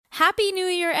Happy New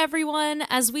Year, everyone!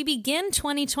 As we begin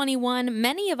 2021,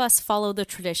 many of us follow the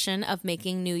tradition of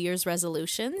making New Year's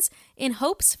resolutions in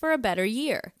hopes for a better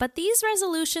year. But these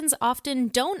resolutions often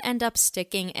don't end up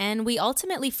sticking, and we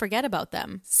ultimately forget about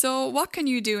them. So what can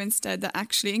you do instead that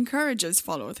actually encourages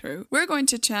follow through? We're going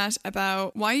to chat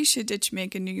about why you should ditch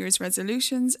making New Year's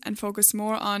resolutions and focus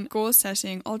more on goal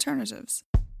setting alternatives.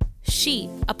 She,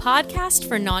 a podcast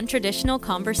for non-traditional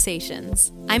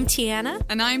conversations. I'm Tiana.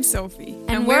 And I'm Sophie.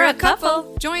 And we're a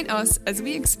couple. Join us as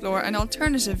we explore an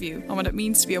alternative view on what it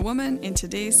means to be a woman in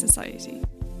today's society.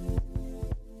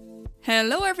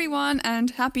 Hello everyone and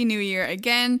Happy New Year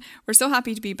again. We're so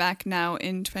happy to be back now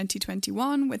in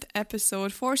 2021 with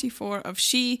episode 44 of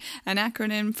She, an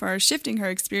acronym for Shifting Her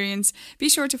Experience. Be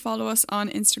sure to follow us on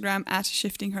Instagram at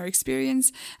Shifting Her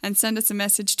Experience and send us a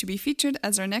message to be featured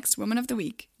as our next Woman of the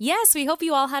Week. Yes, we hope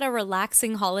you all had a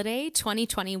relaxing holiday.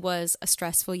 2020 was a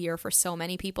stressful year for so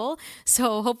many people,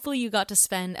 so hopefully you got to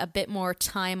spend a bit more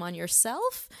time on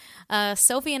yourself.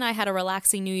 Sophie and I had a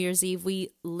relaxing New Year's Eve. We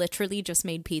literally just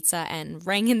made pizza and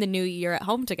rang in the new year at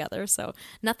home together, so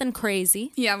nothing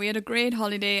crazy. Yeah, we had a great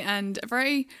holiday and a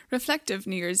very reflective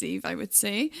New Year's Eve, I would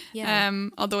say. Yeah.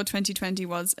 Although 2020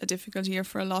 was a difficult year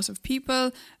for a lot of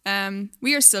people,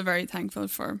 we are still very thankful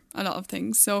for a lot of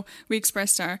things. So we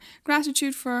expressed our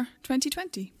gratitude for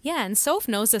 2020. Yeah, and Soph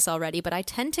knows this already, but I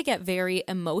tend to get very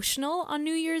emotional on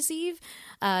New Year's Eve,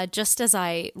 just as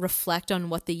I reflect on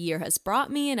what the year has brought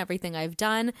me and everything I've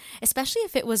done, especially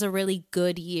if it was a really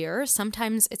good year.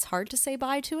 Sometimes it's hard to say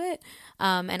bye to it.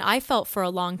 And I felt for a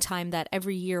long time that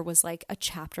every year was like a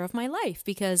chapter of my life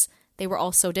because they were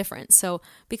all so different. So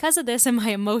because of this and my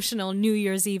emotional New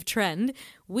Year's Eve trend,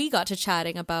 we got to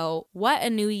chatting about what a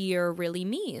new year really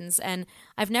means. And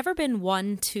I've never been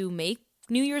one to make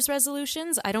New Year's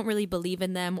resolutions. I don't really believe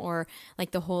in them or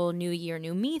like the whole new year,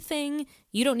 new me thing.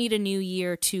 You don't need a new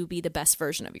year to be the best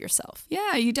version of yourself.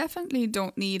 Yeah, you definitely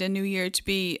don't need a new year to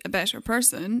be a better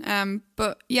person.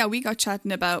 But yeah, we got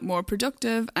chatting about more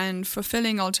productive and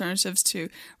fulfilling alternatives to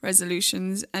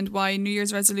resolutions and why New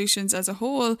Year's resolutions as a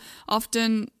whole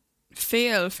often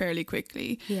fail fairly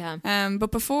quickly. Yeah.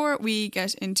 But before we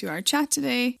get into our chat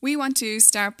today, we want to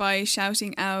start by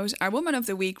shouting out our Woman of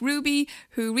the Week, Ruby,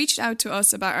 who reached out to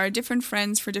us about our Different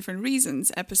Friends for Different Reasons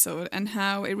episode and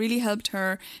how it really helped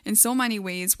her in so many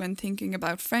ways when thinking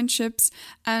about friendships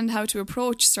and how to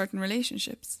approach certain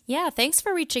relationships. Yeah, thanks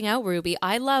for reaching out, Ruby.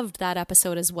 I loved that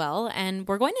episode as well. And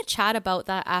we're going to chat about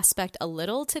that aspect a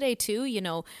little today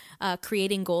too,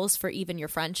 creating goals for even your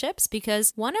friendships,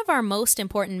 because one of our most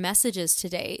important messages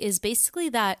today is basically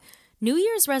that New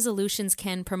Year's resolutions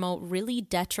can promote really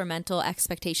detrimental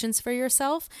expectations for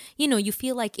yourself. You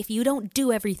feel like if you don't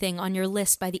do everything on your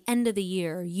list by the end of the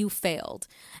year, you failed.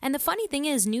 And the funny thing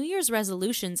is, New Year's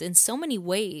resolutions in so many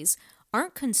ways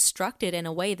aren't constructed in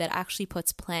a way that actually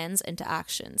puts plans into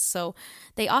actions. So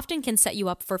they often can set you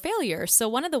up for failure. So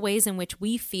one of the ways in which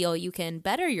we feel you can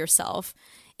better yourself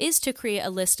is to create a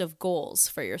list of goals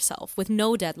for yourself with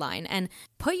no deadline and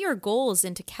put your goals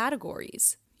into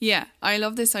categories. Yeah, I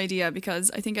love this idea because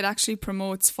I think it actually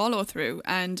promotes follow through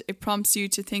and it prompts you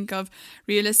to think of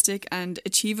realistic and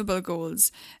achievable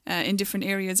goals in different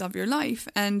areas of your life.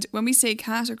 And when we say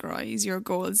categorize your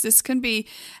goals, this can be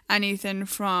anything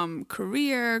from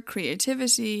career,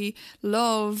 creativity,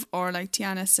 love, or like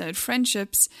Tiana said,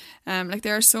 friendships.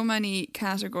 There are so many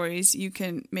categories you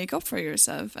can make up for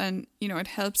yourself, and it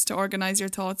helps to organize your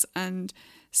thoughts and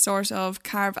sort of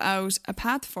carve out a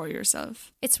path for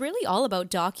yourself. It's really all about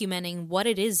documenting what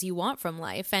it is you want from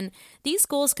life. And these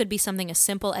goals could be something as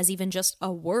simple as even just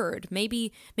a word.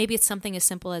 Maybe it's something as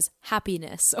simple as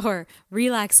happiness or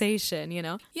relaxation,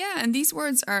 Yeah, and these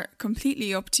words are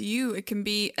completely up to you. It can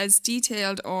be as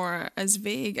detailed or as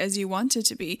vague as you want it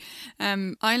to be.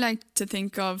 I like to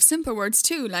think of simple words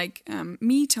too, like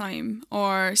me time,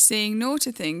 or saying no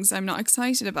to things I'm not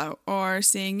excited about, or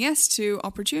saying yes to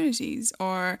opportunities,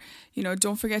 or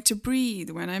don't forget to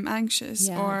breathe when I'm anxious,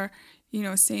 or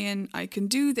saying I can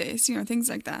do this, things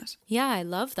like that. Yeah, I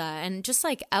love that. And just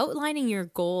like outlining your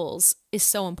goals is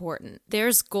so important.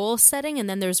 There's goal setting and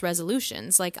then there's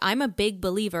resolutions. Like, I'm a big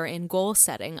believer in goal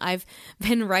setting. I've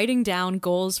been writing down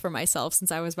goals for myself since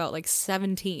I was about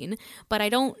 17, but I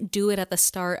don't do it at the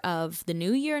start of the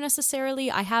new year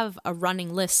necessarily. I have a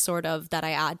running list sort of that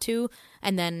I add to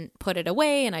and then put it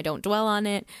away and I don't dwell on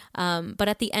it. But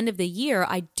at the end of the year,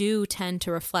 I do tend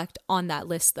to reflect on that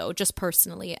list though, just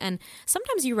personally. And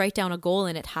sometimes you write down a goal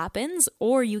and it happens,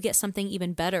 or you get something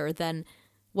even better than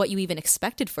what you even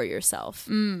expected for yourself.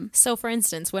 So for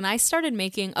instance, when I started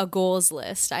making a goals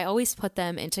list, I always put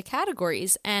them into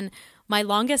categories. And my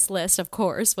longest list, of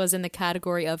course, was in the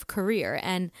category of career.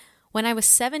 And when I was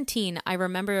 17, I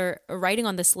remember writing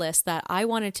on this list that I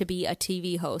wanted to be a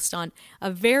TV host on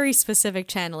a very specific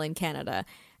channel in Canada.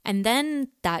 And then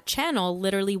that channel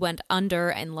literally went under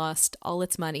and lost all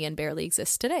its money and barely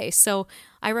exists today. So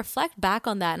I reflect back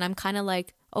on that and I'm kind of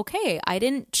like, okay, I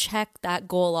didn't check that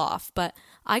goal off, but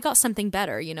I got something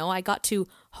better. I got to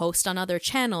host on other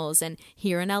channels and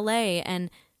here in LA. And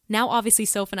now obviously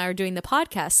Soph and I are doing the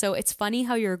podcast. So it's funny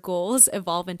how your goals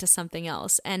evolve into something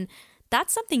else. And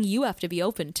that's something you have to be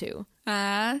open to.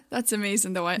 That's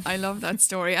amazing though. I love that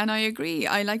story. And I agree.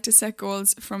 I like to set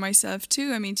goals for myself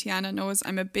too. I mean, Tiana knows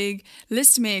I'm a big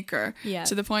list maker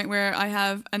to the point where I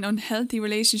have an unhealthy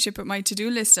relationship with my to-do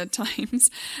list at times.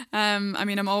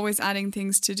 I'm always adding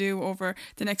things to do over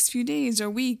the next few days or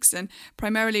weeks, and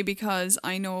primarily because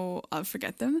I know I'll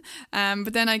forget them.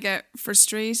 But then I get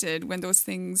frustrated when those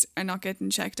things are not getting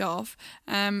checked off.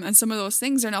 And some of those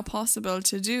things are not possible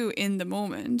to do in the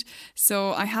moment.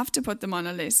 So I have to put them on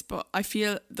a list, but I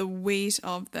feel the weight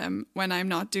of them when I'm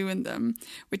not doing them,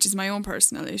 which is my own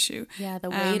personal issue. Yeah, the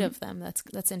weight of them.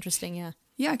 That's interesting, yeah.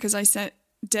 Yeah, because I set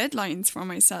deadlines for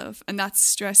myself and that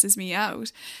stresses me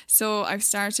out. So I've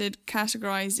started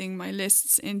categorizing my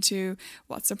lists into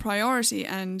what's a priority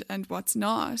and what's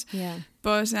not. Yeah.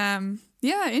 But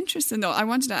interesting though. I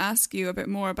wanted to ask you a bit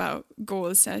more about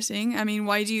goal setting. I mean,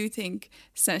 why do you think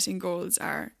setting goals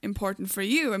are important for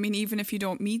you? I mean, even if you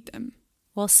don't meet them.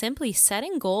 Well, simply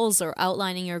setting goals or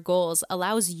outlining your goals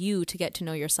allows you to get to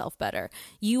know yourself better.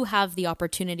 You have the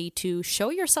opportunity to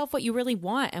show yourself what you really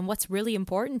want and what's really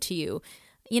important to you.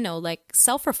 Like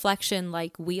self-reflection,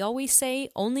 like we always say,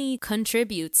 only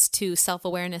contributes to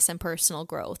self-awareness and personal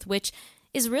growth, which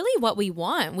is really what we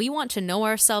want. We want to know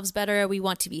ourselves better. We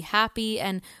want to be happy.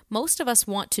 And most of us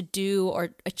want to do or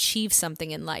achieve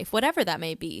something in life, whatever that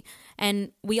may be.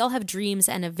 And we all have dreams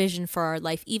and a vision for our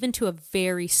life, even to a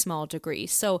very small degree.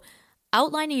 So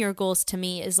outlining your goals to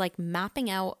me is like mapping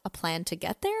out a plan to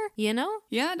get there,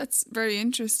 Yeah, that's very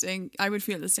interesting. I would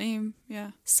feel the same.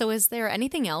 Yeah. So is there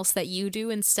anything else that you do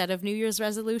instead of New Year's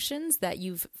resolutions that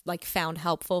you've found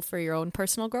helpful for your own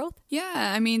personal growth?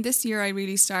 Yeah, I mean, this year I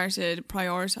really started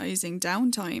prioritizing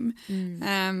downtime.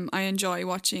 I enjoy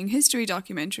watching history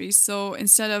documentaries. So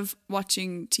instead of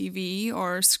watching TV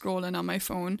or scrolling on my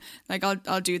phone,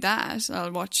 I'll do that.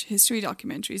 I'll watch history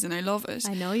documentaries and I love it.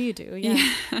 I know you do,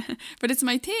 yeah. But it's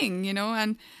my thing,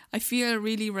 and I feel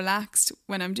really relaxed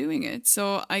when I'm doing it.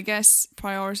 So I guess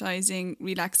prioritizing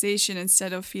relaxation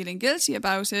instead of feeling guilty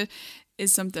about it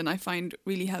is something I find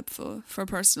really helpful for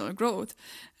personal growth.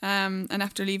 And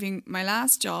after leaving my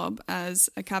last job as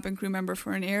a cabin crew member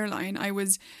for an airline, I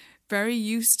was very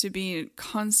used to being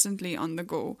constantly on the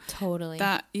go. Totally.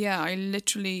 I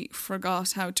literally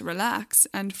forgot how to relax.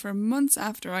 And for months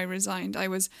after I resigned, I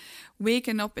was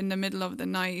waking up in the middle of the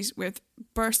night with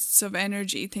bursts of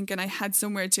energy, thinking I had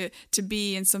somewhere to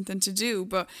be and something to do.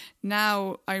 But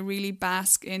now I really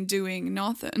bask in doing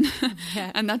nothing.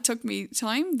 Yeah. And that took me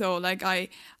time though.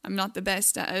 I'm not the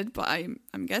best at it, but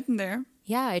I'm getting there.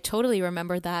 Yeah, I totally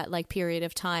remember that period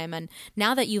of time. And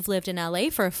now that you've lived in LA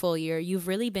for a full year, you've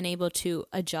really been able to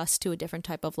adjust to a different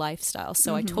type of lifestyle.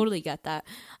 So I totally get that.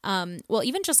 Well,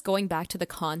 even just going back to the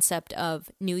concept of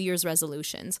New Year's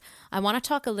resolutions, I want to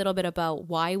talk a little bit about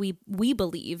why we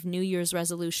believe New Year's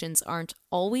resolutions aren't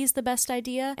always the best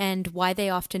idea and why they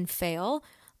often fail.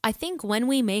 I think when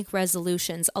we make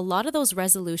resolutions, a lot of those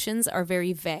resolutions are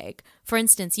very vague. For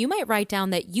instance, you might write down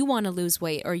that you want to lose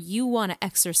weight or you want to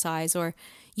exercise or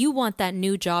you want that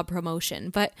new job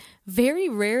promotion, but very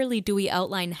rarely do we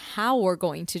outline how we're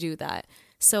going to do that.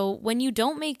 So when you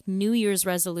don't make New Year's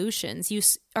resolutions, you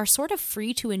are sort of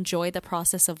free to enjoy the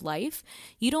process of life.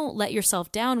 You don't let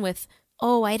yourself down with,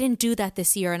 oh, I didn't do that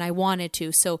this year and I wanted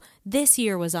to, so this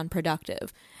year was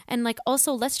unproductive. And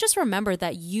also, let's just remember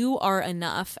that you are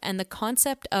enough. And the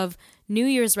concept of New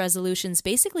Year's resolutions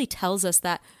basically tells us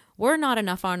that we're not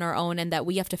enough on our own and that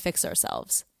we have to fix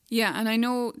ourselves. Yeah, and I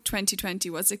know 2020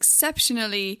 was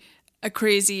exceptionally a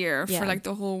crazy year for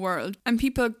the whole world. And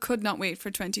people could not wait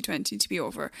for 2020 to be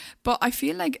over. But I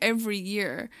feel like every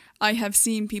year I have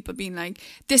seen people being like,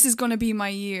 this is going to be my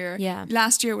year. Yeah.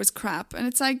 Last year was crap. And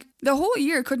it's like, the whole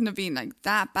year couldn't have been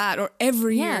that bad. Or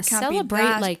every year can't be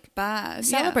that bad.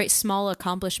 Celebrate small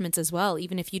accomplishments as well.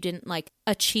 Even if you didn't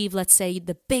achieve, let's say,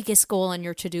 the biggest goal on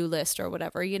your to-do list or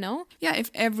whatever, Yeah, if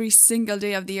every single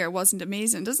day of the year wasn't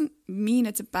amazing, doesn't mean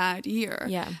it's a bad year.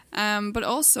 Yeah. But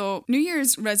also, New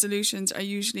Year's resolutions are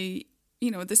usually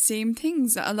the same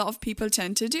things that a lot of people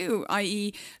tend to do,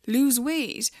 i.e. lose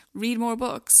weight, read more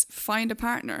books, find a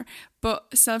partner.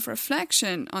 But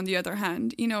self-reflection, on the other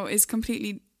hand, is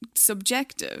completely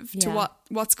subjective to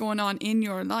what's going on in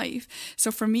your life.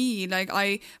 So for me, like,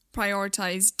 I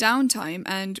prioritize downtime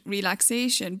and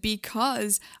relaxation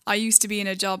because I used to be in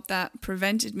a job that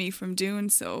prevented me from doing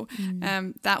so.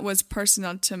 That was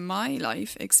personal to my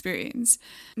life experience.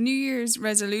 New Year's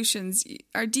resolutions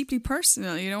are deeply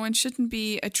personal, you know, and shouldn't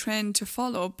be a trend to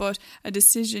follow, but a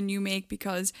decision you make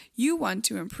because you want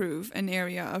to improve an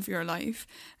area of your life.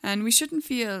 And we shouldn't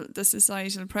feel the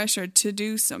societal pressure to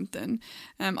do something.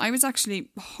 I was actually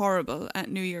horrible at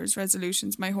New Year's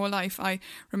resolutions my whole life. I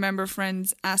remember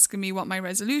friends asking me what my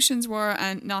resolutions were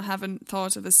and not having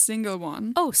thought of a single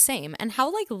one. Oh, same. And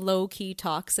how like low-key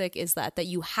toxic is that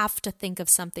you have to think of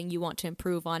something you want to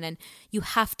improve on and you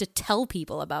have to tell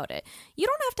people about it. You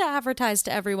don't have to advertise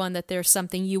to everyone that there's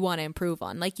something you want to improve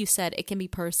on. Like you said, it can be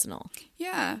personal.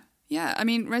 Yeah. I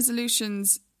mean,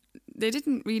 resolutions, they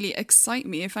didn't really excite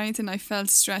me. If anything, I felt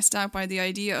stressed out by the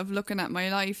idea of looking at my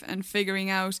life and figuring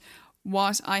out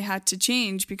what I had to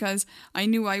change, because I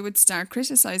knew I would start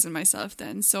criticizing myself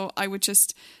then. So I would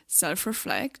just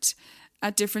self-reflect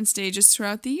at different stages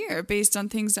throughout the year based on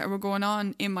things that were going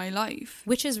on in my life.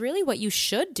 Which is really what you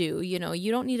should do. You know,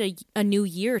 you don't need a new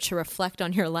year to reflect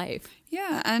on your life.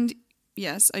 Yeah, and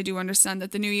yes, I do understand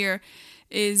that the new year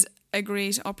is a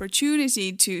great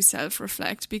opportunity to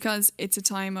self-reflect because it's a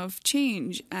time of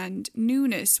change and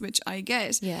newness, which I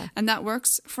get. Yeah. And that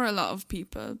works for a lot of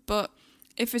people. But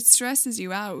if it stresses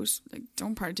you out, like,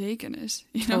 don't partake in it.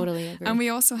 You know? Totally agree. And we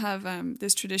also have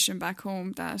this tradition back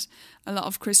home that a lot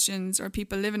of Christians or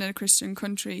people living in a Christian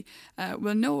country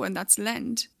will know, and that's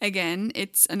Lent. Again,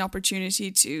 it's an opportunity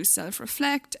to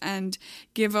self-reflect and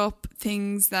give up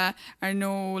things that are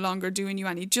no longer doing you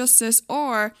any justice,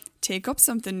 or take up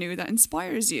something new that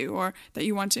inspires you or that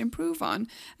you want to improve on.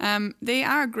 They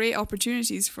are great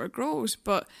opportunities for growth,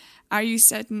 but are you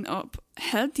setting up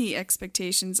healthy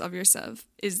expectations of yourself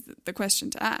is the question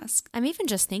to ask. I'm even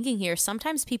just thinking here,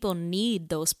 sometimes people need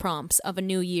those prompts of a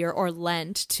new year or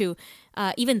Lent to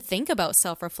even think about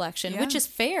self-reflection, which is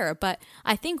fair. But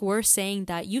I think we're saying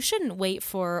that you shouldn't wait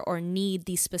for or need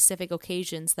these specific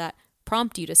occasions that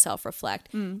prompt you to self-reflect.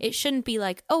 It shouldn't be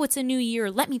like, oh, it's a new year,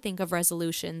 let me think of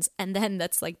resolutions. And then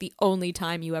that's like the only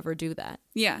time you ever do that.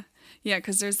 Yeah,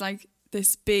 because there's like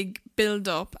this big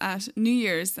build-up at New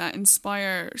Year's that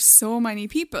inspire so many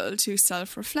people to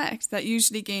self-reflect, that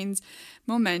usually gains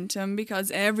momentum because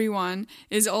everyone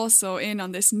is also in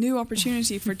on this new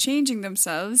opportunity for changing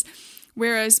themselves.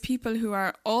 Whereas people who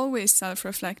are always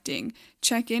self-reflecting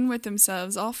check in with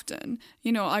themselves often,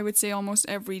 you know, I would say almost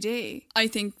every day. I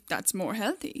think that's more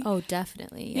healthy. Oh,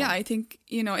 definitely. Yeah, I think,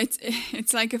 you know,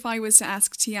 it's like if I was to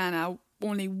ask Tiana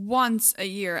only once a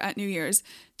year at New Year's,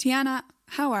 Tiana,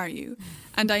 how are you?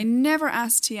 And I never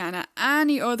asked Tiana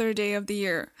any other day of the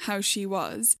year how she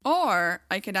was. Or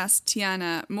I could ask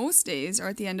Tiana most days or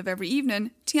at the end of every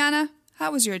evening, Tiana,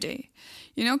 how was your day?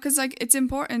 You know, because like it's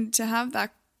important to have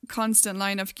that constant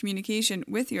line of communication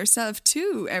with yourself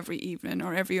too every evening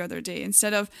or every other day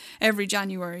instead of every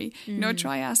January. You know,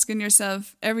 try asking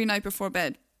yourself every night before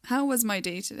bed, how was my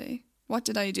day today? What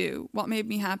did I do? What made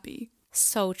me happy?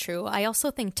 So true. I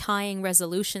also think tying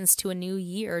resolutions to a new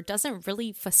year doesn't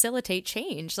really facilitate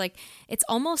change. Like, it's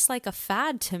almost like a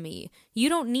fad to me. You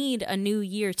don't need a new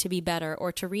year to be better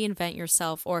or to reinvent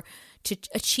yourself or to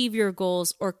achieve your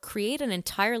goals or create an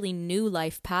entirely new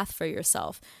life path for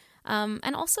yourself.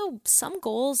 And also, some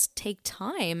goals take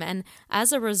time, and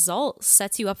as a result,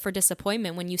 sets you up for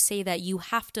disappointment when you say that you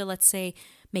have to, let's say,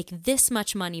 make this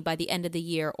much money by the end of the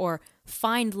year or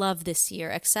find love this year,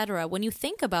 etc. When you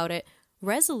think about it,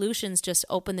 resolutions just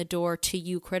open the door to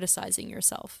you criticizing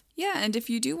yourself. Yeah, and if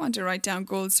you do want to write down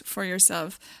goals for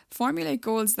yourself, formulate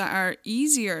goals that are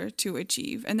easier to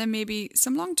achieve, and then maybe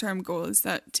some long-term goals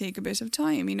that take a bit of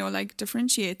time, you know, like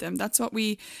differentiate them. That's what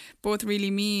we both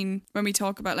really mean when we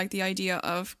talk about like the idea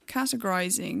of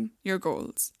categorizing your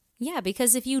goals. Yeah,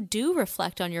 because if you do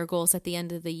reflect on your goals at the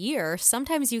end of the year,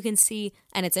 sometimes you can see,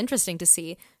 and it's interesting to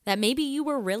see, that maybe you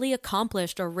were really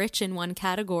accomplished or rich in one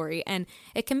category, and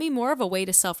it can be more of a way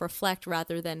to self-reflect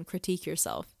rather than critique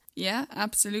yourself. Yeah,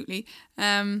 absolutely.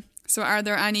 So are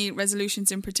there any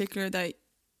resolutions in particular that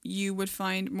you would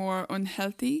find more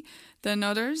unhealthy than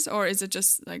others, or is it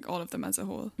just like all of them as a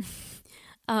whole?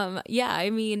 Yeah, I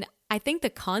mean, I think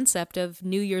the concept of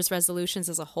New Year's resolutions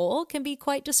as a whole can be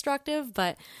quite destructive,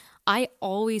 but I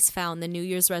always found the New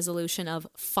Year's resolution of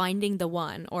finding the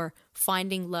one or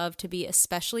finding love to be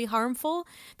especially harmful,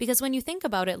 because when you think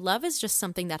about it, love is just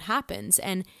something that happens.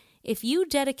 And if you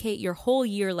dedicate your whole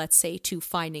year, let's say, to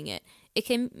finding it, it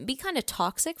can be kind of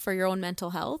toxic for your own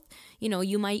mental health. You know,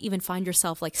 you might even find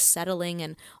yourself like settling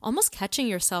and almost catching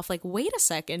yourself like, wait a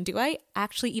second, do I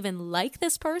actually even like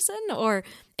this person? Or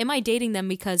am I dating them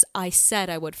because I said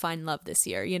I would find love this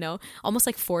year, you know, almost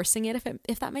like forcing it,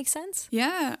 if that makes sense.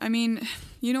 Yeah, I mean,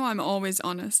 you know, I'm always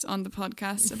honest on the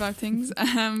podcast about things.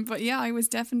 But yeah, I was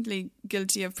definitely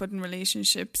guilty of putting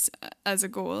relationships as a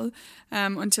goal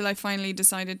until I finally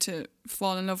decided to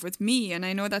fall in love with me. And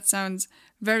I know that sounds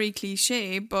very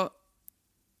cliche, but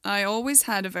I always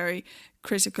had a very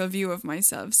critical view of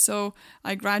myself. So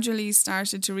I gradually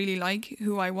started to really like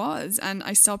who I was, and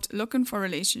I stopped looking for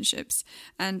relationships,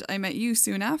 and I met you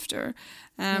soon after.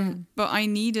 But I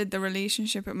needed the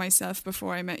relationship with myself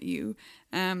before I met you.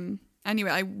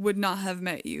 Anyway, I would not have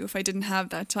met you if I didn't have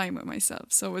that time with myself.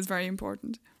 So it was very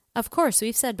important. Of course,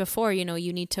 we've said before, you know,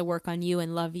 you need to work on you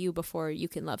and love you before you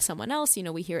can love someone else. You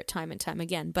know, we hear it time and time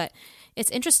again. But it's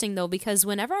interesting, though, because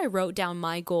whenever I wrote down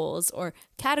my goals or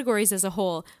categories as a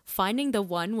whole, finding the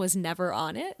one was never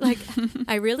on it. Like,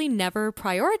 I really never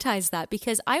prioritized that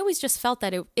because I always just felt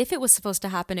that if it was supposed to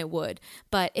happen, it would.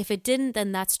 But if it didn't,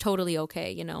 then that's totally okay,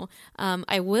 you know.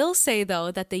 I will say, though,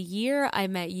 that the year I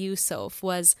met you, Soph,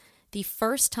 was the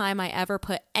first time I ever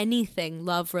put anything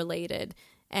love-related.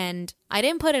 And I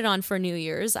didn't put it on for New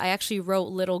Year's. I actually wrote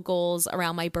little goals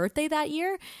around my birthday that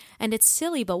year. And it's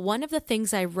silly, but one of the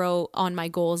things I wrote on my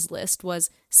goals list was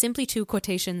simply 2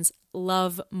 quotations,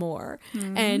 love more.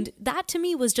 Mm-hmm. And that to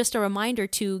me was just a reminder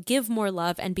to give more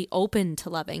love and be open to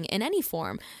loving in any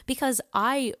form, because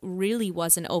I really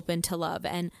wasn't open to love.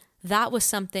 And that was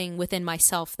something within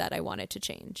myself that I wanted to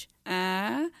change.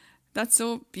 That's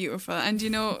so beautiful. And, you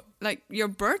know, like your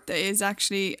birthday is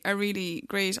actually a really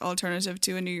great alternative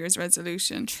to a New Year's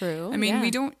resolution. True. I mean, we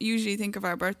don't usually think of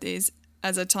our birthdays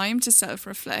as a time to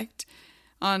self-reflect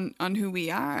on who we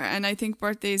are. And I think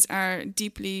birthdays are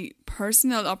deeply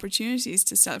personal opportunities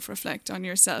to self-reflect on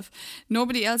yourself.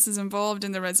 Nobody else is involved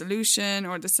in the resolution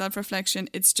or the self-reflection.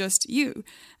 It's just you.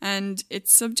 And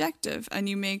it's subjective. And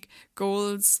you make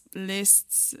goals,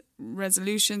 lists,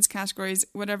 resolutions, categories,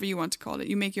 whatever you want to call it.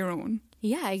 You make your own.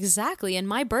 Yeah, exactly. And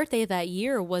my birthday that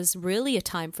year was really a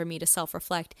time for me to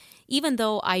self-reflect, even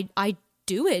though I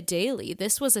do it daily.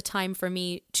 This was a time for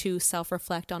me to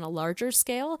self-reflect on a larger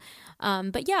scale.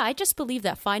 But yeah, I just believe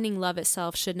that finding love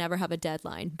itself should never have a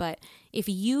deadline. But if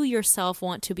you yourself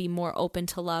want to be more open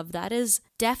to love, that is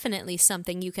definitely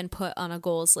something you can put on a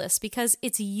goals list because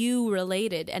it's you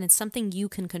related and it's something you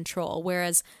can control.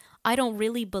 Whereas I don't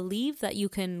really believe that you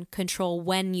can control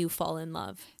when you fall in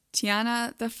love.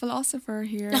 Tiana, the philosopher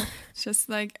here, just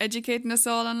like educating us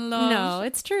all on love. No,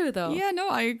 it's true though. Yeah, no,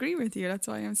 I agree with you. That's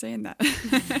why I'm saying that.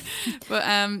 But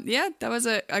yeah, that was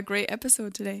a great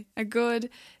episode today. A good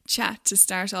chat to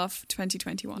start off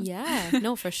 2021. Yeah,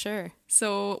 no, for sure.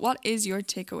 So what is your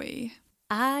takeaway?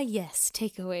 Yes,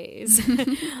 takeaways.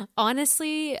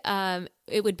 Honestly,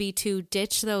 it would be to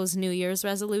ditch those New Year's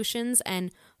resolutions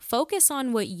and focus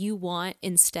on what you want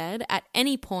instead at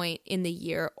any point in the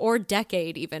year or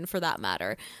decade, even for that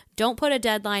matter. Don't put a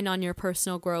deadline on your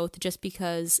personal growth just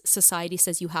because society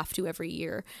says you have to every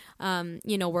year.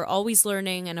 You know, we're always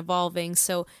learning and evolving,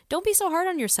 so don't be so hard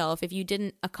on yourself if you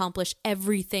didn't accomplish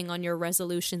everything on your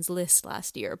resolutions list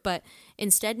last year, but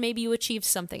instead maybe you achieved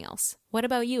something else. What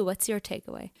about you? What's your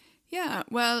takeaway? Yeah,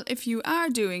 well, if you are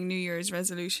doing New Year's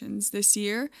resolutions this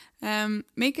year,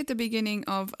 make it the beginning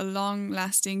of a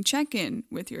long-lasting check-in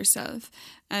with yourself.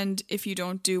 And if you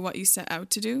don't do what you set out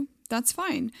to do, that's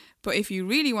fine. But if you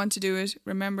really want to do it,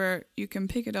 remember you can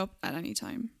pick it up at any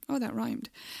time. Oh, that rhymed.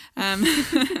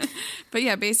 But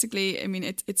yeah, basically, I mean,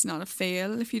 it's not a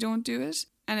fail if you don't do it.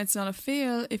 And it's not a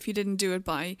fail if you didn't do it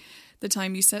by the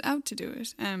time you set out to do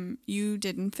it. You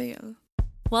didn't fail.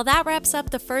 Well, that wraps up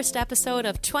the first episode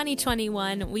of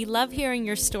 2021. We love hearing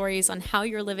your stories on how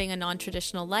you're living a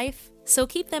non-traditional life. So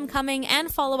keep them coming and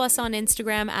follow us on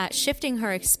Instagram at Shifting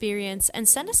Her Experience and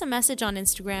send us a message on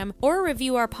Instagram or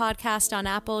review our podcast on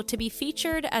Apple to be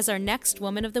featured as our next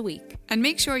Woman of the Week. And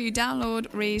make sure you download,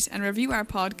 rate and review our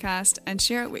podcast and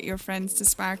share it with your friends to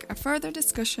spark a further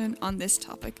discussion on this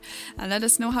topic. And let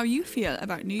us know how you feel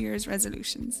about New Year's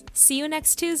resolutions. See you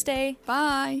next Tuesday.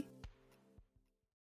 Bye.